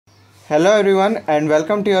Hello everyone and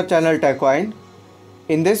welcome to your channel TechWine.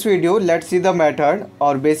 In this video, let's see the method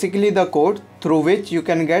or basically the code through which you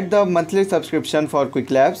can get the monthly subscription for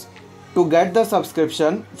Qwiklabs. To get the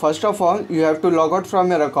subscription, first of all, you have to log out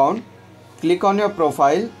from your account, click on your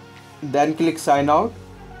profile, then click sign out.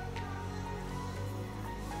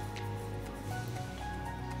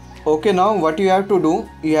 Okay, now what you have to do,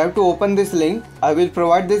 you have to open this link. I will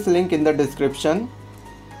provide this link in the description.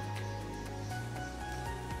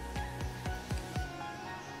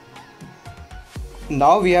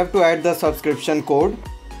 Now we have to add the subscription code.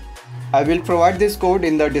 I will provide this code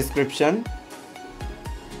in the description.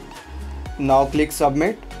 Now click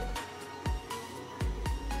submit.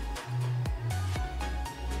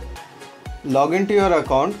 Log into your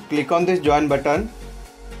account, click on this join button.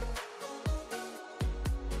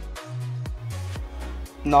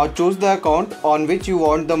 Now choose the account on which you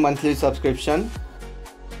want the monthly subscription.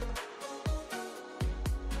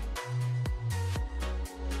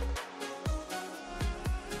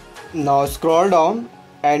 Now scroll down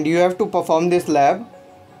and you have to perform this lab.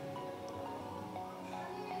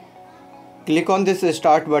 Click on this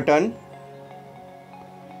start button.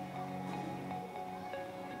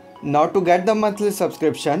 Now to get the monthly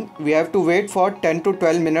subscription, we have to wait for 10 to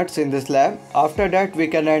 12 minutes in this lab. After that we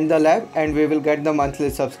can end the lab and we will get the monthly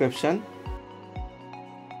subscription.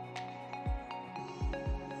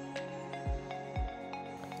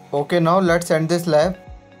 Okay, now let's end this lab.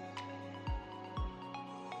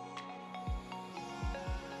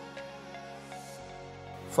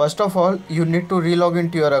 First of all, you need to relog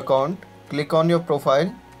into your account. Click on your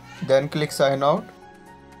profile, then click sign out.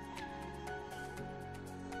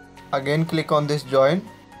 Again click on this join.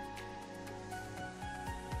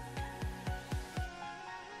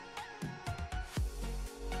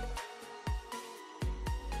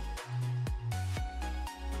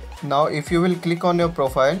 Now if you will click on your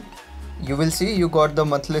profile, you will see you got the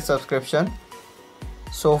monthly subscription.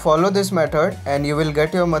 So follow this method and you will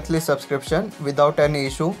get your monthly subscription without any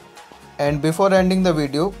issue. And before ending the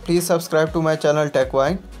video, please subscribe to my channel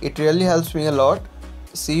TechWine. It really helps me a lot.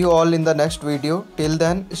 See you all in the next video. Till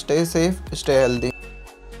then, stay safe, stay healthy.